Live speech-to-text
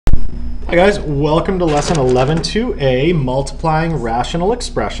Hi guys, welcome to lesson 11-2A, multiplying rational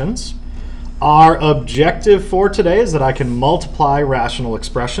expressions. Our objective for today is that I can multiply rational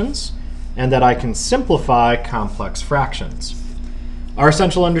expressions and that I can simplify complex fractions. Our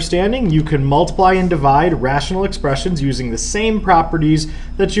essential understanding, you can multiply and divide rational expressions using the same properties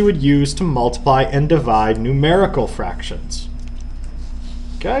that you would use to multiply and divide numerical fractions.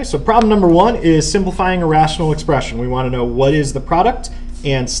 Okay, so problem number one is simplifying a rational expression. We want to know what is the product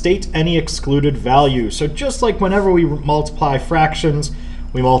and state any excluded value. So just like whenever we multiply fractions,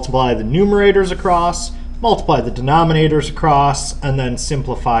 we multiply the numerators across, multiply the denominators across, and then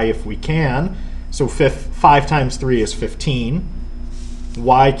simplify if we can. So 5 times 3 is 15.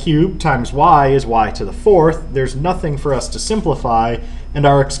 Y cubed times y is y to the fourth. There's nothing for us to simplify, and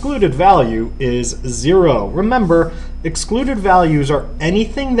our excluded value is 0. Remember, excluded values are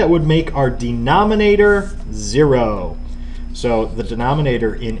anything that would make our denominator 0. So the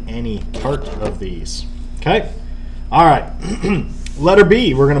denominator in any part of these. Okay? All right. Letter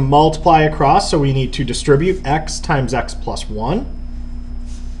B, we're going to multiply across, so we need to distribute x times x plus 1.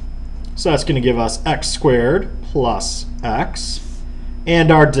 So that's going to give us x squared plus x. And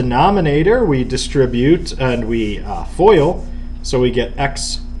our denominator, we distribute and we FOIL, so we get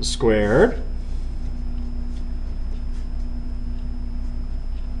x squared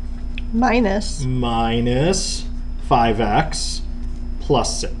minus 5x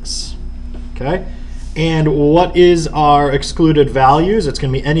plus 6. Okay? And what is our excluded values? It's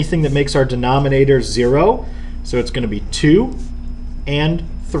going to be anything that makes our denominator 0. So it's going to be 2 and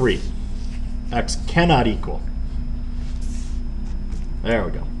 3. X cannot equal. There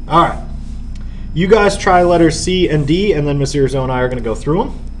we go. All right. You guys try letters C and D, and then Ms. Irzo and I are going to go through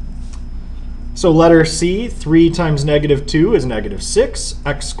them. So letter C, 3 times negative 2 is negative 6.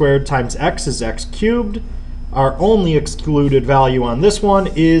 X squared times x is x cubed. Our only excluded value on this one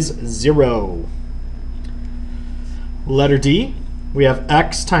is 0. Letter D, we have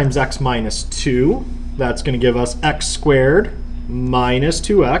x times x minus 2. That's going to give us x squared minus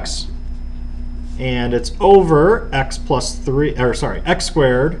 2x. And it's over x plus 3, or sorry, x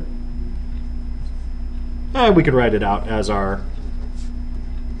squared. We could write it out as our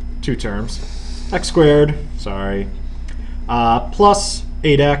two terms. X squared, sorry, plus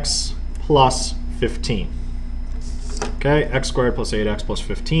 8x plus 15. Okay, x squared plus 8x plus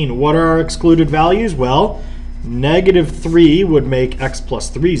 15. What are our excluded values? Well, negative 3 would make x plus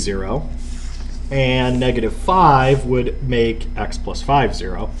 3 0. And negative 5 would make x plus 5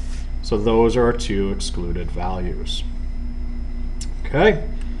 0. So those are our two excluded values. Okay.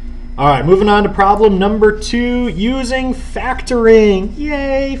 All right, moving on to problem number 2, using factoring.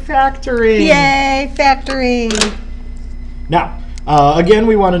 Yay, factoring. Yay, factoring. Now, again,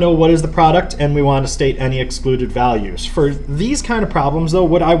 we want to know what is the product, and we want to state any excluded values. For these kind of problems, though,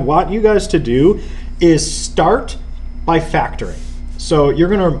 what I want you guys to do is start by factoring. So you're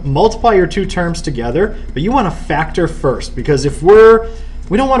going to multiply your two terms together, but you want to factor first, because if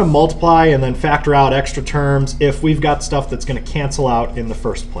we don't want to multiply and then factor out extra terms if we've got stuff that's going to cancel out in the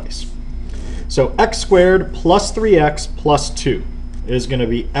first place. So x squared plus 3x plus 2 is going to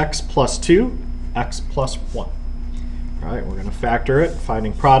be x plus 2, x plus 1. All right, we're going to factor it,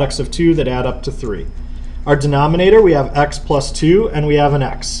 finding products of 2 that add up to 3. Our denominator, we have x plus 2, and we have an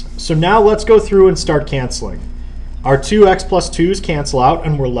x. So now let's go through and start canceling. Our two x plus 2's cancel out,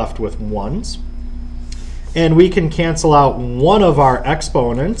 and we're left with 1's. And we can cancel out one of our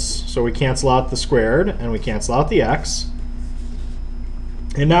exponents. So we cancel out the squared, and we cancel out the x.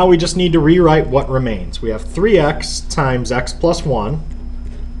 And now we just need to rewrite what remains. We have 3x times x plus 1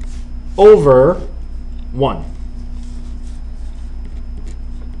 over 1.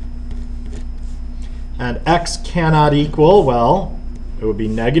 And x cannot equal, well, it would be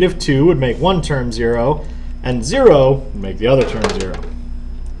negative 2 would make one term 0, and 0 would make the other term 0.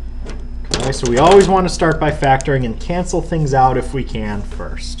 Okay, so we always want to start by factoring and cancel things out if we can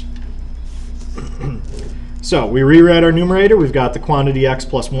first. So we rewrite our numerator. We've got the quantity x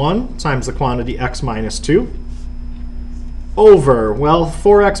plus 1 times the quantity x minus 2 over, well,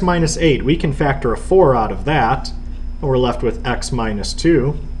 4x minus 8. We can factor a 4 out of that, and we're left with x minus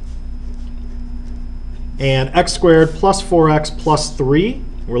 2. And x squared plus 4x plus 3.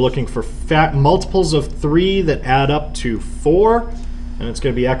 We're looking for multiples of 3 that add up to 4. And it's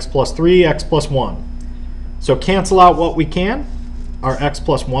going to be x plus 3, x plus 1. So cancel out what we can. Our x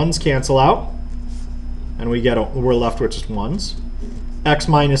plus 1's cancel out. And we're left with just 1's. X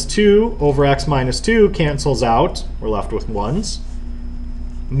minus 2 over x minus 2 cancels out. We're left with 1's.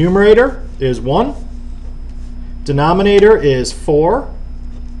 Numerator is 1. Denominator is 4.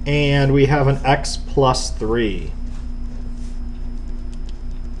 And we have an x plus 3.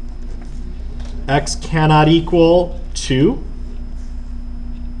 x cannot equal 2,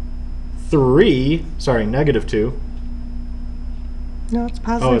 3, sorry, negative 2. No, it's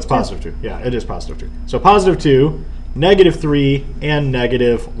positive. Oh, it's positive 2. Yeah, it is positive 2. So positive 2, negative 3, and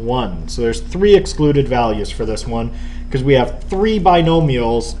negative 1. So there's 3 excluded values for this one because we have 3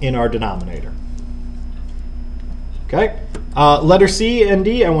 binomials in our denominator. Okay. Letter C and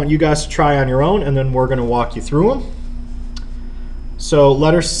D, I want you guys to try on your own, and then we're going to walk you through them. So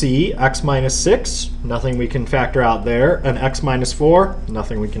letter C, x minus 6, nothing we can factor out there. And x minus 4,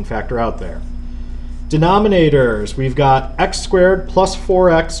 nothing we can factor out there. Denominators, we've got x squared plus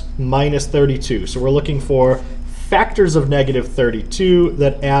 4x minus 32. So we're looking for factors of negative 32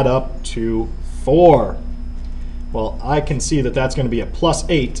 that add up to 4. Well, I can see that that's going to be a plus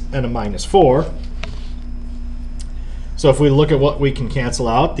 8 and a minus 4. So if we look at what we can cancel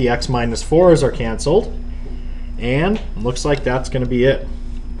out, the x minus 4's are canceled. And looks like that's going to be it.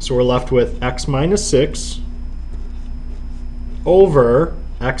 So we're left with x minus 6 over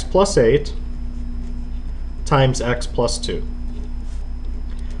x plus 8 times x plus 2.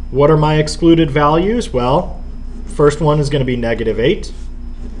 What are my excluded values? Well, first one is going to be negative 8.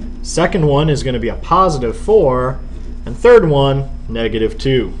 Second one is going to be a positive 4. And third one, negative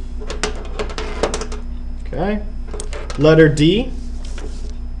 2. Okay. Letter D.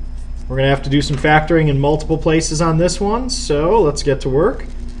 We're going to have to do some factoring in multiple places on this one, so let's get to work.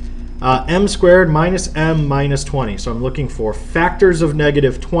 M squared minus m minus 20. So I'm looking for factors of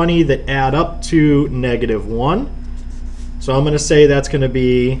negative 20 that add up to negative 1. So I'm going to say that's going to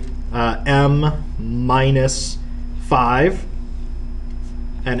be m minus 5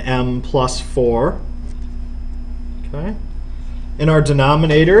 and m plus 4. Okay. In our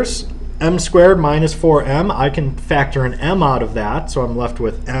denominators, m squared minus 4m, I can factor an m out of that, so I'm left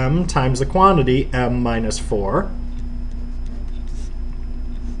with m times the quantity, m minus 4.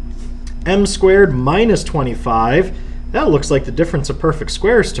 M squared minus 25, that looks like the difference of perfect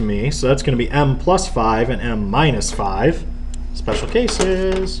squares to me, so that's going to be m plus 5 and m minus 5. Special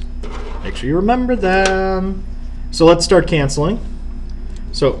cases, make sure you remember them. So let's start canceling.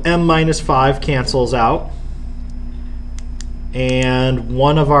 So m minus 5 cancels out. And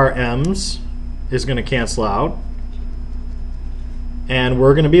one of our m's is going to cancel out. And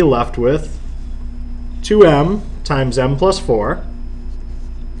we're going to be left with 2m times m plus 4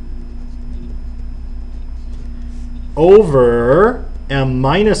 over m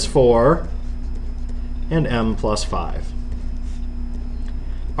minus 4 and m plus 5.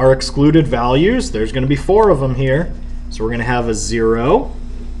 Our excluded values, there's going to be 4 of them here. So we're going to have a 0,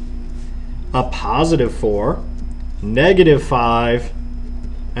 a positive 4, negative 5,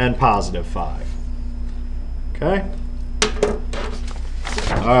 and positive 5. Okay?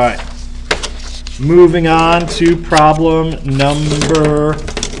 All right. Moving on to problem number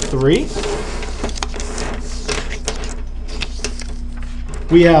 3.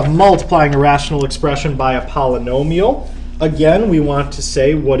 We have multiplying a rational expression by a polynomial. Again, we want to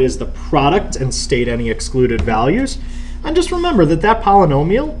say what is the product and state any excluded values. And just remember that that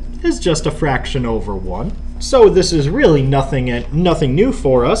polynomial is just a fraction over 1. So this is really nothing new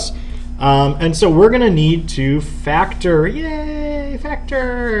for us. And so we're going to need to factor. Yay,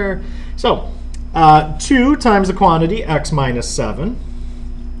 factor. So 2 times the quantity, x minus 7.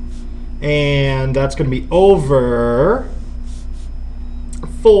 And that's going to be over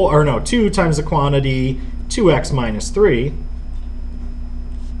 2 times the quantity, 2x minus 3.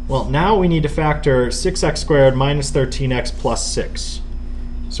 Well, now we need to factor 6x squared minus 13x plus 6.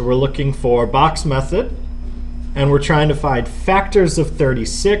 So we're looking for box method. And we're trying to find factors of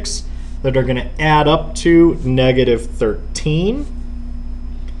 36 that are going to add up to negative 13.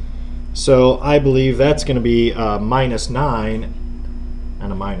 So I believe that's going to be a minus 9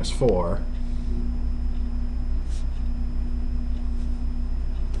 and a minus 4.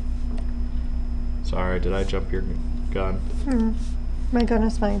 Sorry, did I jump your gun? My gun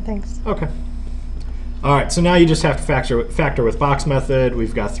is fine, thanks. Okay. All right, so now you just have to factor with box method.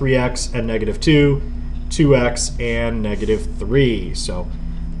 We've got 3x and negative 2. 2x and negative 3. So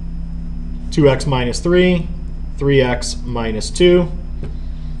 2x minus 3, 3x minus 2.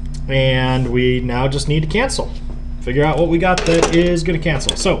 And we now just need to cancel. Figure out what we got that is going to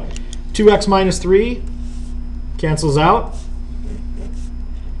cancel. So 2x minus 3 cancels out.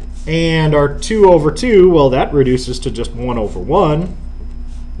 And our 2 over 2, well, that reduces to just 1 over 1.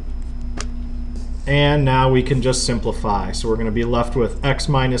 And now we can just simplify. So we're going to be left with x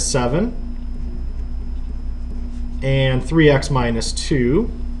minus 7 and 3x minus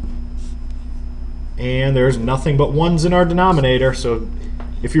 2. And there's nothing but 1's in our denominator. So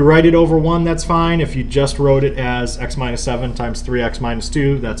if you write it over 1, that's fine. If you just wrote it as x minus 7 times 3x minus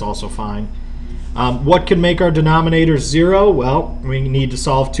 2, that's also fine. What could make our denominator 0? Well, we need to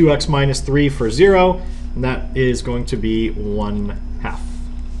solve 2x minus 3 for 0, and that is going to be 1/2.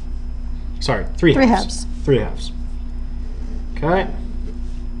 Sorry, 3 halves. 3 halves. Okay.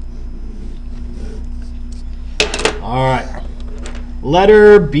 All right.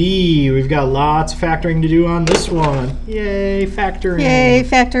 Letter B. We've got lots of factoring to do on this one. Yay, factoring. Yay,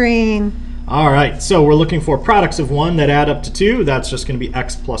 factoring. All right, so we're looking for products of 1 that add up to 2. That's just going to be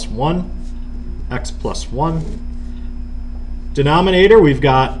x plus 1. X plus 1. Denominator, we've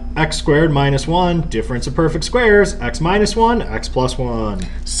got x squared minus 1. Difference of perfect squares. X minus 1, x plus 1.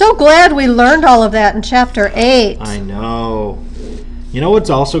 So glad we learned all of that in Chapter 8. I know. You know what's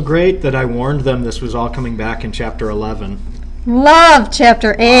also great? That I warned them this was all coming back in Chapter 11. Love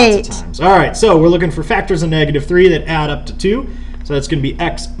Chapter 8. Lots of times. All right, so we're looking for factors of -3 that add up to 2. So that's going to be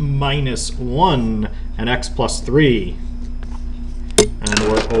x minus 1 and x plus 3. And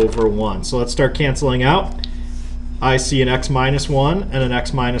we're over 1. So let's start canceling out. I see an x minus 1 and an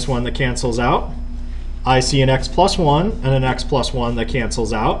x minus 1 that cancels out. I see an x plus 1 and an x plus 1 that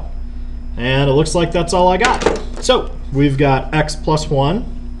cancels out. And it looks like that's all I got. So we've got x plus 1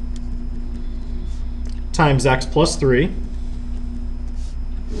 times x plus 3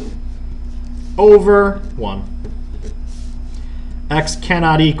 over 1. X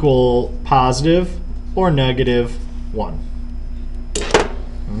cannot equal positive or negative 1.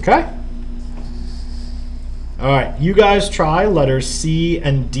 Okay? All right, you guys try letters C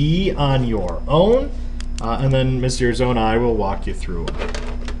and D on your own, and then Ms. Zierzo and I will walk you through them.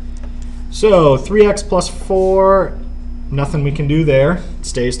 So 3x plus 4, nothing we can do there. It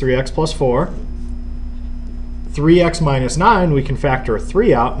stays 3x plus 4. 3x minus 9, we can factor a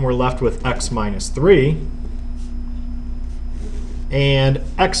 3 out, and we're left with x minus 3. And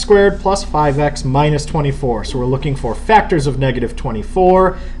x squared plus 5x minus 24. So we're looking for factors of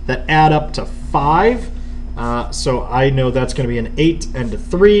 -24 that add up to 5. So I know that's going to be an 8 and a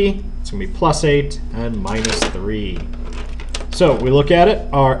 3. It's going to be plus 8 and minus 3. So we look at it.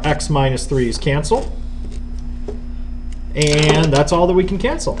 Our x minus 3's cancel. And that's all that we can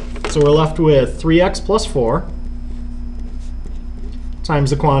cancel. So we're left with 3x plus 4 times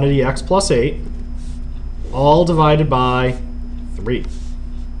the quantity x plus 8, all divided by 3.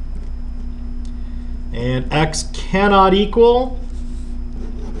 And x cannot equal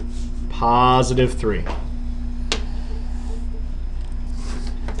positive 3.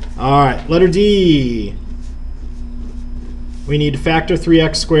 All right, letter D. We need to factor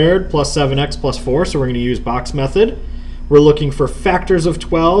 3x squared plus 7x plus 4, so we're going to use box method. We're looking for factors of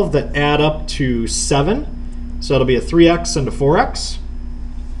 12 that add up to 7. So it'll be a 3x and a 4x.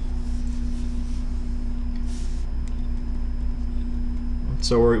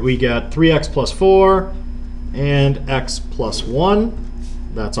 So we got 3x plus 4 and x plus 1.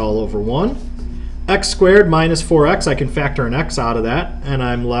 That's all over 1. X squared minus 4x, I can factor an x out of that, and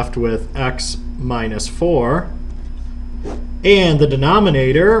I'm left with x minus 4. And the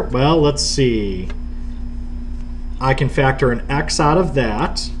denominator, well, let's see. I can factor an x out of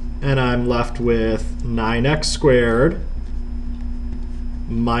that, and I'm left with 9x squared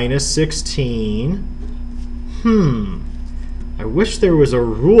minus 16. I wish there was a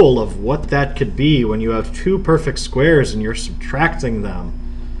rule of what that could be when you have two perfect squares and you're subtracting them.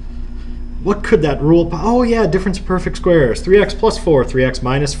 What could that rule? Oh yeah, difference of perfect squares. 3x plus 4, 3x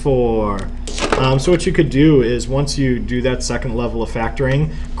minus 4. So what you could do is once you do that second level of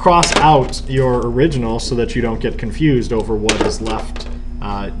factoring, cross out your original so that you don't get confused over what is left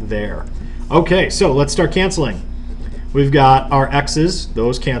there. Okay, so let's start canceling. We've got our x's.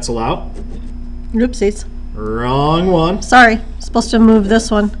 Those cancel out. Oopsies. Wrong one. Sorry. Supposed to move this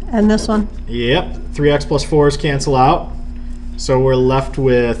one and this one. Yep. 3x plus 4's cancel out. So we're left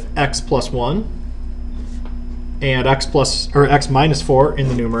with x plus 1 and x minus 4 in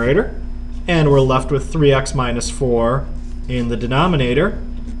the numerator. And we're left with 3x minus 4 in the denominator.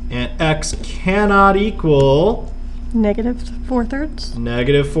 And x cannot equal Negative 4/3.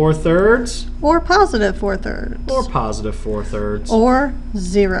 negative 4/3 Or positive 4/3. or positive 4/3 Or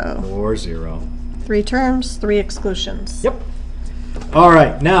 0. or 0. 3 terms, 3 exclusions. Yep. All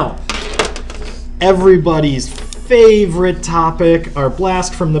right, now everybody's favorite topic, our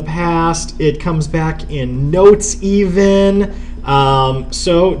blast from the past. It comes back in notes even.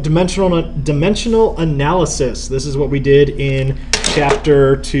 So dimensional analysis. This is what we did in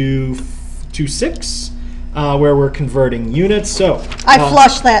chapter 2.6, where we're converting units. So I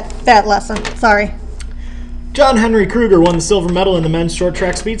flushed that lesson. Sorry. John Henry Kruger won the silver medal in the men's short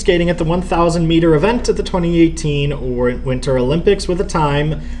track speed skating at the 1,000 meter event at the 2018 Winter Olympics with a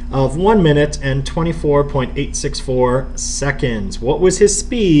time of 1 minute and 24.864 seconds. What was his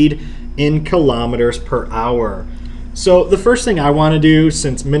speed in kilometers per hour. So the first thing I want to do,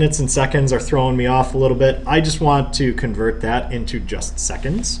 since minutes and seconds are throwing me off a little bit, I just want to convert that into just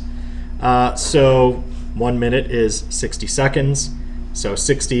seconds. So 1 minute is 60 seconds. So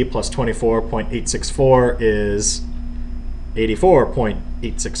 60 plus 24.864 is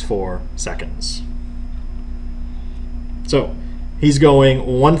 84.864 seconds. So he's going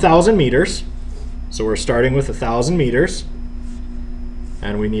 1,000 meters. So we're starting with 1,000 meters.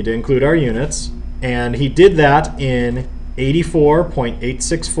 And we need to include our units. And he did that in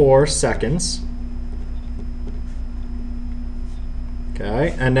 84.864 seconds.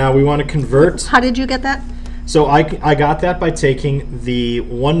 Okay, and now we want to convert. How did you get that? So I got that by taking the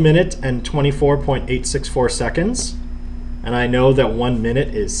 1 minute and 24.864 seconds. And I know that 1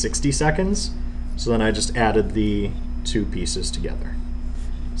 minute is 60 seconds. So then I just added the two pieces together.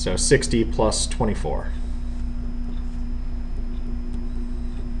 So 60 plus 24.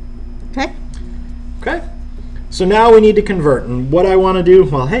 Okay. Okay, so now we need to convert. And what I want to do,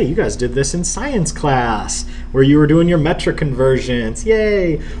 well, hey, you guys did this in science class where you were doing your metric conversions.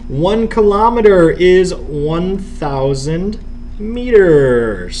 Yay! 1 kilometer is 1,000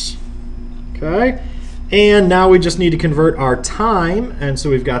 meters. Okay, and now we just need to convert our time. And so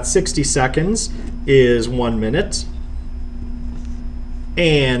we've got 60 seconds is 1 minute.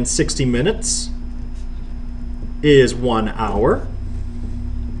 And 60 minutes is 1 hour.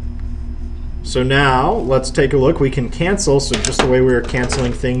 So now let's take a look. We can cancel. So just the way we were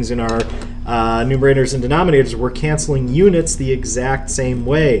canceling things in our numerators and denominators, we're canceling units the exact same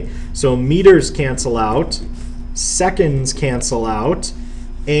way. So meters cancel out, seconds cancel out,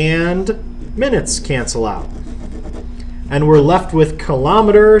 and minutes cancel out. And we're left with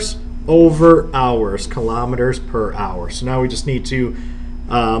kilometers over hours, kilometers per hour. So now we just need to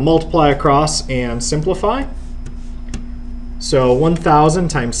multiply across and simplify. So 1,000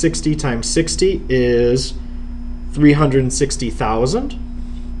 times 60 times 60 is 360,000.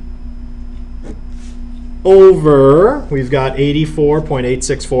 Over, we've got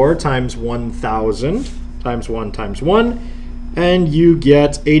 84.864 times 1,000 times 1 times 1. And you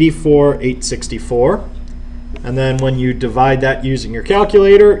get 84,864. And then when you divide that using your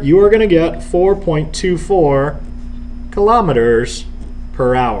calculator, you are going to get 4.24 kilometers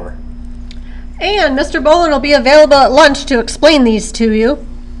per hour. And Mr. Boland will be available at lunch to explain these to you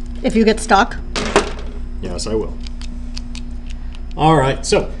if you get stuck. Yes, I will. All right,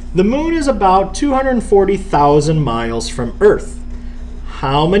 so the moon is about 240,000 miles from Earth.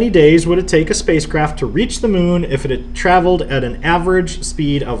 How many days would it take a spacecraft to reach the moon if it had traveled at an average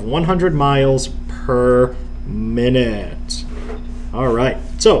speed of 100 miles per minute? All right,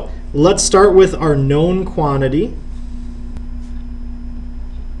 so let's start with our known quantity.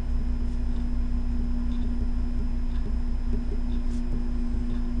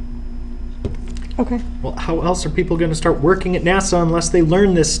 Okay. Well, how else are people going to start working at NASA unless they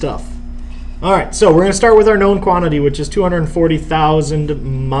learn this stuff? All right, so we're going to start with our known quantity, which is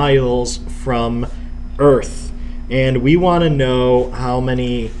 240,000 miles from Earth. And we want to know how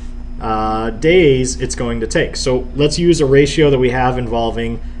many days it's going to take. So let's use a ratio that we have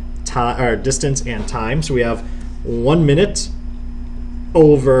involving time, or distance and time. So we have 1 minute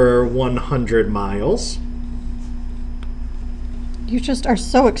over 100 miles. You just are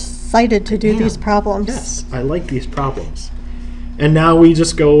so excited to do these problems. Yes, I like these problems. And now we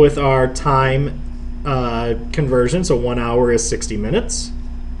just go with our time conversion. So 1 hour is 60 minutes.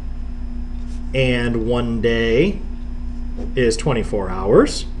 And 1 day is 24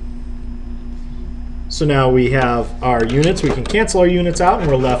 hours. So now we have our units. We can cancel our units out, and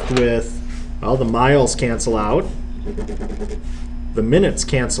we're left with, well, the miles cancel out. The minutes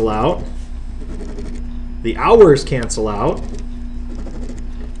cancel out. The hours cancel out.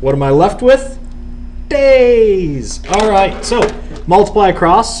 What am I left with? Days. All right, so multiply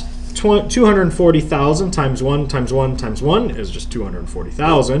across. 240,000 times 1 times 1 times 1 is just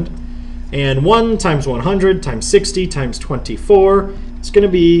 240,000. And 1 times 100 times 60 times 24 is going to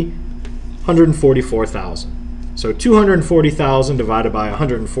be 144,000. So 240,000 divided by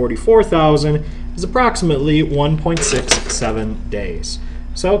 144,000 is approximately 1.67 days.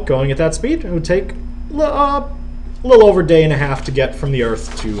 So going at that speed, it would take a little over a day and a half to get from the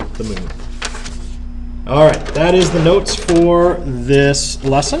Earth to the moon. All right, that is the notes for this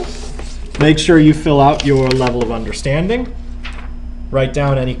lesson. Make sure you fill out your level of understanding. Write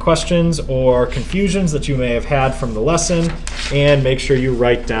down any questions or confusions that you may have had from the lesson, and make sure you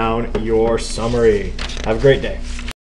write down your summary. Have a great day.